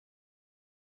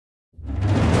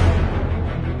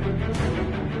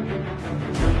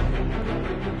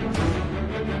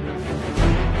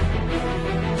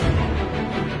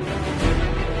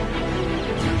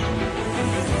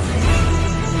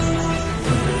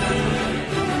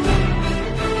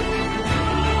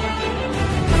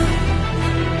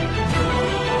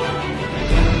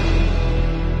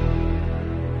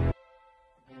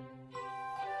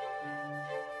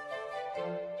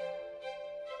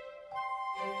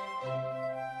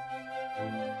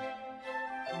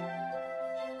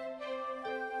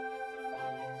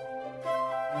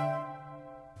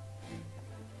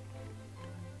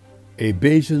A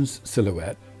Bajan's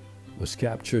silhouette was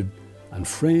captured and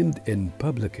framed in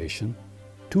publication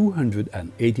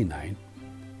 289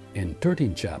 in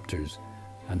 13 chapters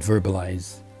and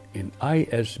verbalized in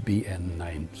ISBN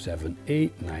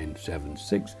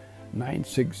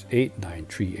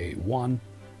 9789769689381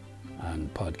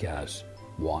 and podcast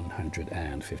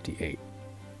 158.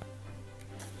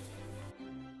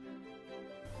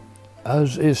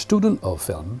 As a student of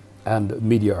film and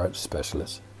media arts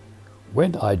specialist,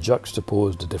 when I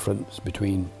juxtaposed the difference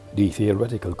between the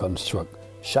theoretical construct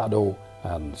shadow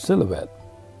and silhouette,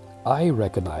 I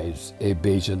recognized a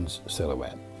Bajan's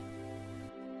silhouette.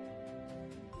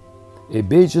 A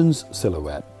Bajan's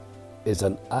silhouette is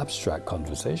an abstract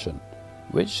conversation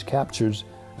which captures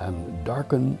and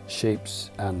darkens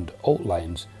shapes and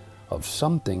outlines of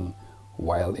something,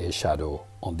 while a shadow,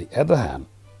 on the other hand,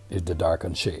 is the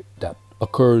darkened shape that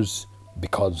occurs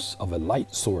because of a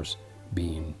light source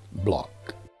being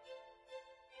blocked.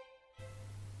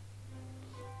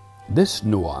 This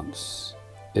nuance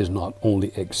is not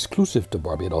only exclusive to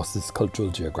Barbados' cultural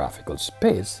geographical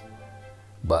space,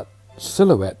 but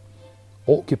silhouette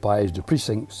occupies the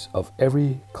precincts of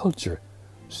every culture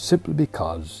simply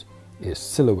because a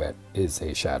silhouette is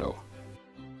a shadow.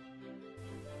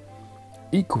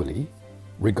 Equally,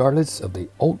 regardless of the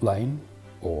outline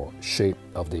or shape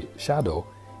of the shadow,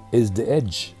 is the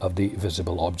edge of the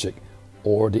visible object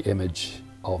or the image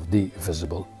of the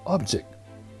visible object.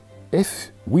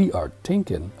 If we are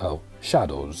thinking of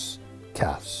shadows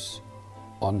cast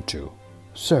onto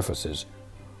surfaces,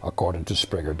 according to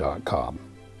Springer.com.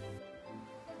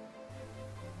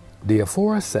 The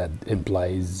aforesaid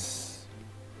implies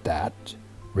that,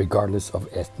 regardless of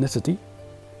ethnicity,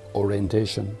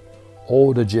 orientation,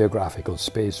 or the geographical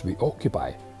space we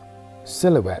occupy,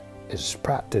 silhouette is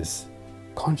practiced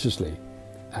consciously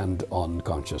and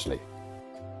unconsciously.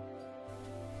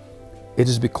 It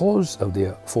is because of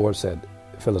the aforesaid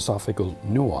philosophical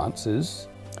nuances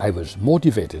I was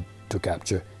motivated to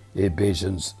capture a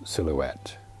Bajan's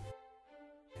silhouette.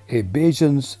 A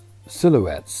Bajan's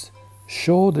silhouettes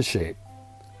show the shape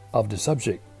of the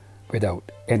subject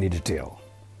without any detail.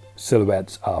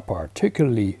 Silhouettes are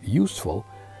particularly useful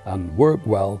and work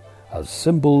well as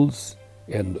symbols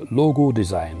in logo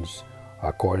designs,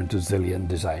 according to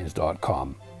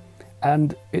zilliondesigns.com.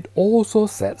 And it also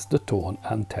sets the tone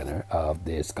and tenor of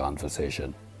this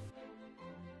conversation.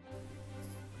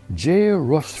 J.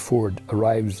 Rushford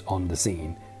arrives on the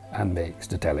scene and makes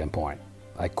the telling point.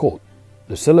 I quote,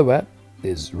 "The silhouette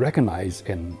is recognized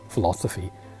in philosophy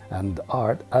and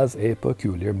art as a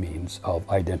peculiar means of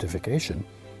identification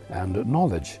and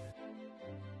knowledge,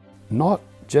 not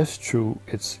just through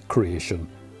its creation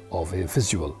of a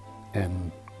visual,"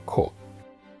 end quote.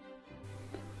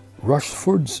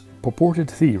 Rushford's purported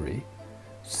theory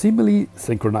seemingly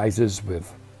synchronizes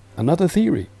with another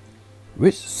theory,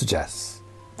 which suggests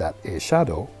that a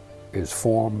shadow is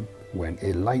formed when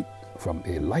a light from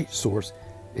a light source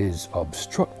is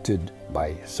obstructed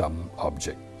by some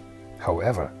object.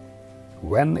 However,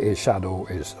 when a shadow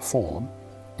is formed,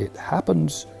 it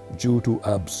happens due to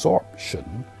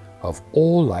absorption of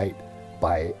all light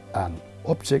by an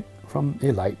object from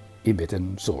a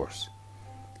light-emitting source.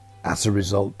 As a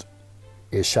result,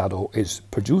 a shadow is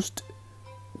produced,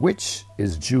 which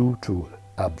is due to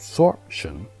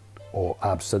absorption or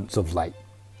absence of light,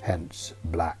 hence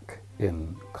black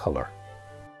in color.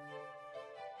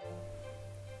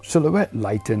 Silhouette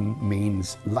lighting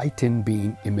means lighting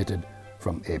being emitted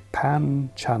from a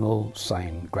pan-channel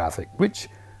sign graphic, which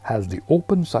has the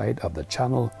open side of the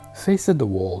channel facing the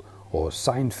wall or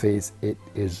sign face it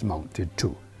is mounted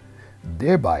to,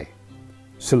 thereby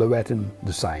silhouetting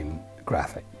the sign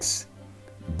graphics.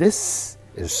 This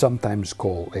is sometimes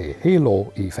called a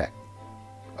halo effect,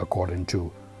 according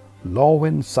to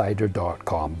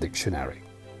lawinsider.com dictionary.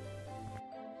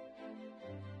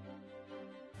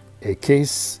 A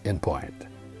case in point.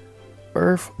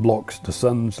 Earth blocks the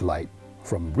sun's light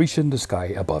from reaching the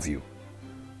sky above you.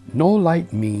 No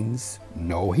light means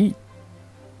no heat.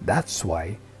 That's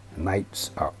why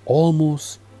nights are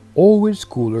almost always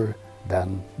cooler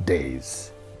than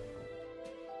days.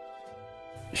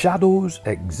 Shadows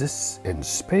exist in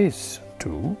space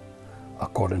too,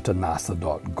 according to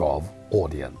NASA.gov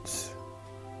audience.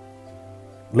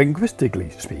 Linguistically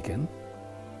speaking,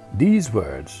 these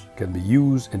words can be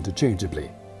used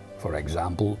interchangeably. For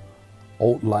example,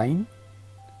 outline,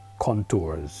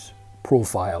 contours,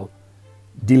 profile,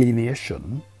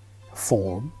 delineation,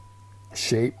 form,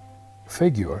 shape,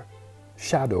 figure,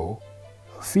 shadow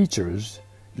features,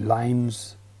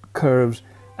 lines, curves,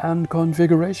 and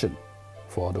configuration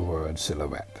for the word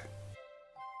silhouette.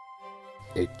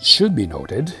 It should be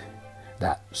noted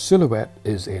that silhouette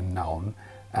is a noun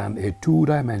and a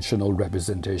two-dimensional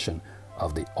representation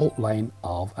of the outline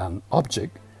of an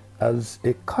object as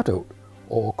a cutout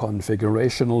or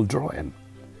configurational drawing,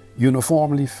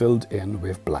 uniformly filled in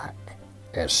with black,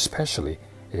 especially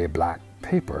a black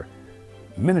paper,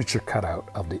 miniature cutout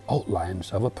of the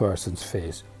outlines of a person's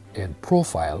face in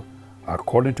profile,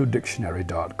 according to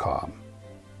dictionary.com.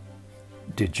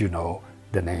 Did you know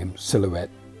the name silhouette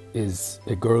is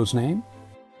a girl's name?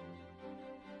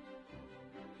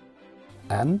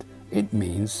 And it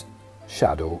means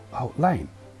shadow outline.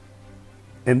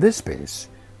 In this space,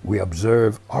 we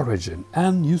observe origin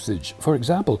and usage. For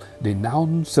example, the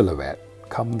noun silhouette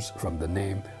comes from the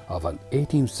name of an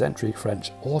 18th century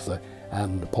French author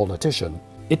and politician,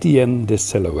 Etienne de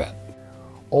Silhouette.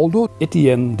 Although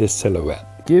Etienne de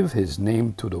Silhouette gave his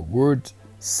name to the word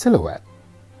silhouette,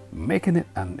 making it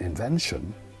an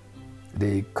invention,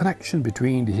 the connection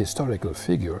between the historical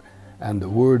figure and the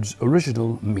word's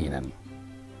original meaning.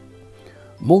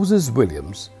 Moses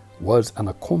Williams was an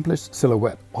accomplished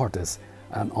silhouette artist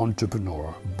and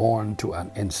entrepreneur born to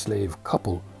an enslaved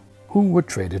couple who were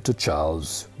traded to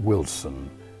Charles Wilson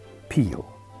Peale,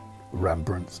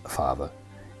 Rembrandt's father,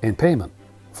 in payment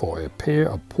for a pair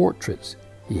of portraits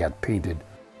he had painted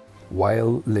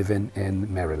while living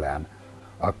in Maryland,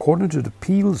 according to the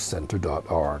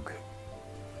peelecenter.org.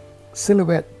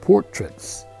 Silhouette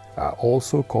portraits are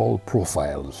also called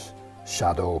profiles,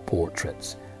 shadow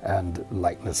portraits, and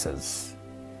likenesses.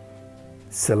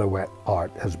 Silhouette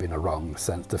art has been around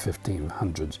since the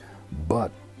 1500s,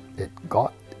 but it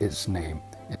got its name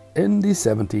in the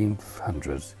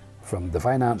 1700s from the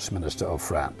finance minister of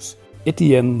France,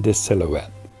 Etienne de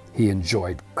Silhouette. He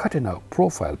enjoyed cutting out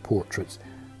profile portraits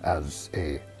as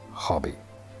a hobby.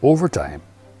 Over time,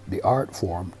 the art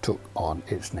form took on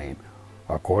its name,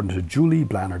 according to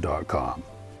julieblanner.com.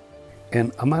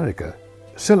 In America,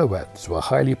 silhouettes were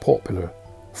highly popular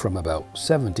from about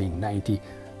 1790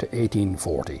 to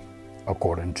 1840,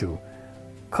 according to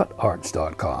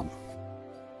cutarts.com.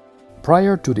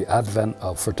 Prior to the advent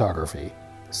of photography,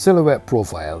 silhouette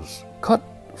profiles cut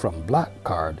from black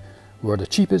card were the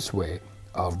cheapest way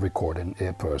of recording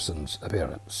a person's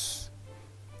appearance.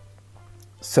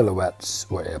 Silhouettes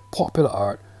were a popular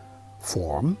art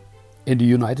form in the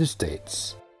United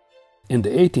States in the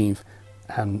 18th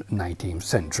and 19th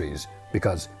centuries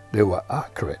because they were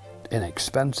accurate,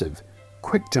 inexpensive,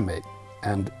 quick to make,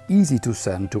 and easy to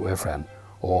send to a friend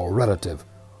or relative,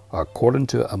 according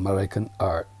to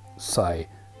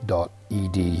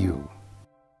AmericanArtSci.edu.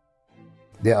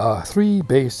 There are three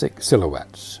basic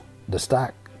silhouettes: the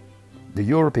stack, the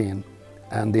European,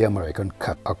 and the American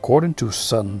cut, according to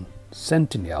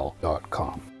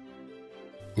sunsentinel.com.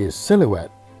 A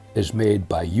silhouette is made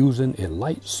by using a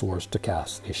light source to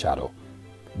cast a shadow.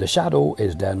 The shadow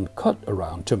is then cut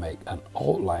around to make an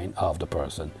outline of the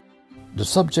person. The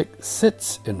subject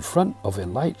sits in front of a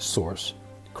light source,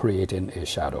 creating a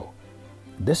shadow.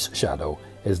 This shadow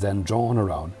is then drawn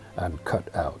around and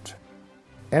cut out.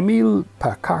 Emil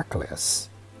Pakarkles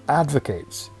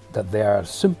advocates that there are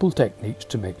simple techniques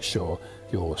to make sure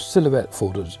your silhouette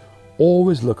photos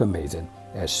always look amazing,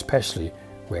 especially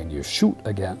when you shoot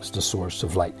against the source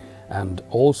of light and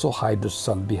also hide the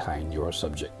sun behind your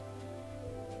subject.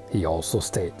 He also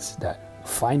states that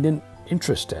finding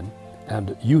interesting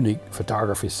and unique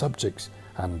photography subjects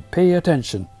and pay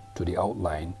attention to the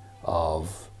outline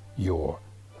of your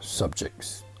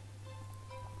subjects.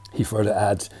 He further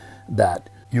adds that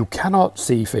you cannot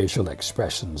see facial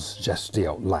expressions, just the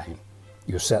outline.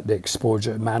 You set the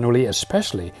exposure manually,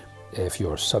 especially if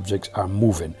your subjects are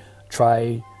moving.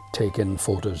 Try taking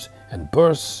photos in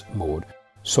burst mode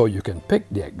so you can pick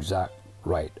the exact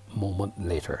right moment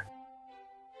later.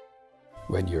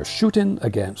 When you're shooting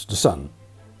against the sun,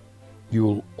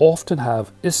 you'll often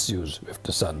have issues with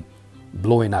the sun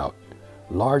blowing out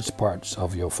large parts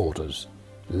of your photos.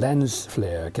 Lens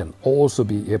flare can also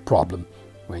be a problem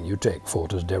when you take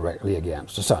photos directly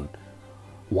against the sun.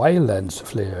 While lens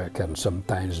flare can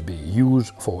sometimes be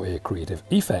used for a creative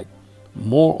effect,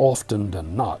 more often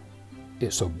than not,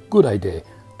 it's a good idea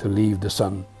to leave the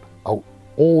sun out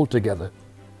altogether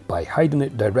by hiding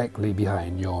it directly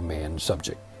behind your main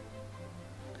subject.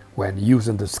 When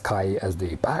using the sky as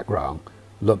the background,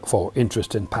 look for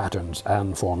interesting patterns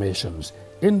and formations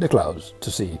in the clouds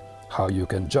to see how you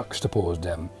can juxtapose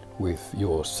them with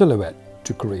your silhouette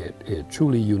to create a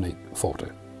truly unique photo.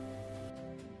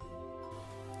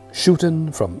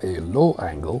 Shooting from a low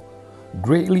angle,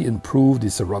 greatly improve the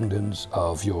surroundings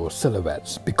of your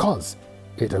silhouettes because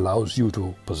it allows you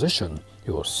to position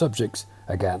your subjects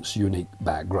against unique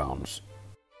backgrounds.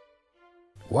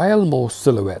 While most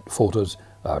silhouette photos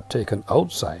are taken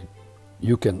outside,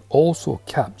 you can also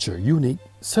capture unique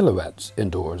silhouettes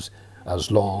indoors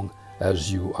as long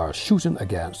as you are shooting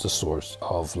against the source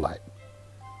of light.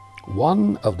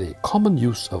 One of the common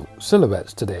use of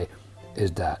silhouettes today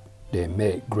is that they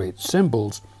make great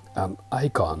symbols and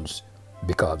icons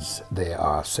because they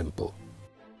are simple.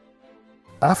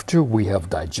 After we have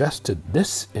digested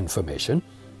this information,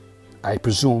 I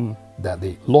presume that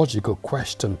the logical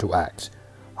question to ask,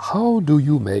 how do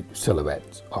you make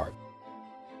silhouette art?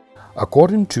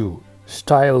 According to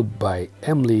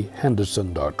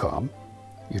stylebyemilyhenderson.com,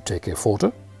 you take a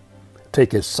photo,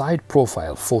 take a side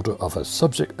profile photo of a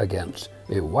subject against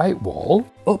a white wall,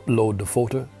 upload the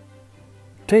photo,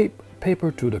 tape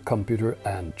paper to the computer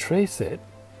and trace it,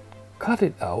 cut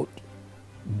it out,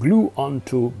 glue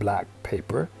onto black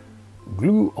paper,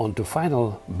 glue onto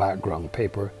final background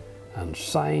paper, and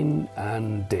sign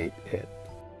and date it.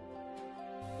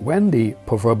 When the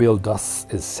proverbial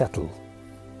dust is settled,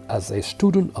 as a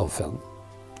student of film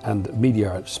and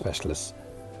media arts specialist,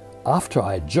 after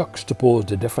I juxtapose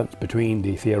the difference between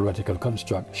the theoretical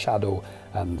construct, shadow,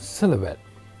 and silhouette,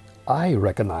 I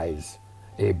recognize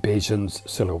a Bajans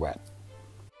silhouette.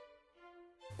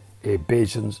 A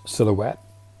Bajans silhouette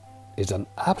is an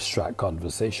abstract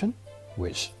conversation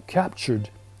which captured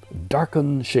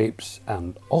darkened shapes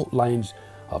and outlines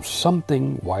of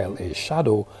something, while a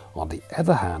shadow, on the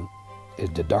other hand, is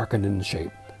the darkening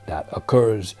shape that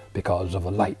occurs because of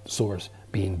a light source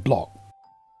being blocked.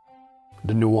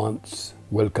 The nuance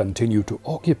will continue to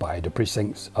occupy the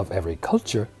precincts of every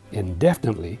culture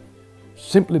indefinitely,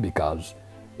 simply because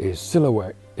a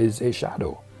silhouette is a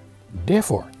shadow.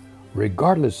 Therefore,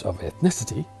 regardless of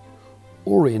ethnicity,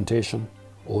 orientation,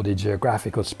 or the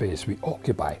geographical space we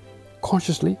occupy,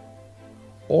 consciously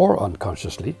or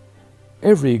unconsciously,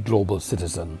 every global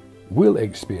citizen will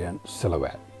experience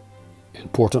silhouette.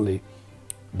 Importantly,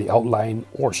 the outline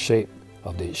or shape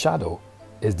of the shadow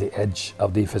is the edge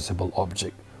of the visible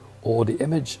object or the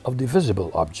image of the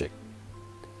visible object.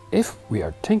 If we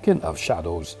are thinking of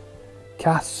shadows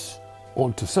cast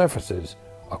onto surfaces,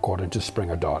 according to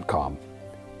Springer.com,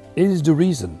 is the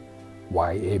reason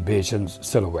why a Bajans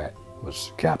silhouette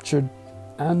was captured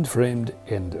and framed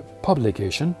in the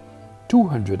publication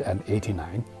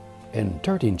 289 in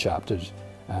 13 chapters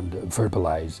and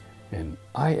verbalized in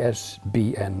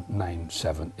ISBN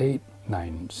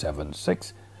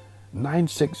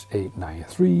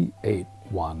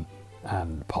 978-976-9689381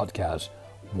 and podcast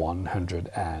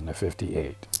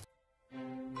 158.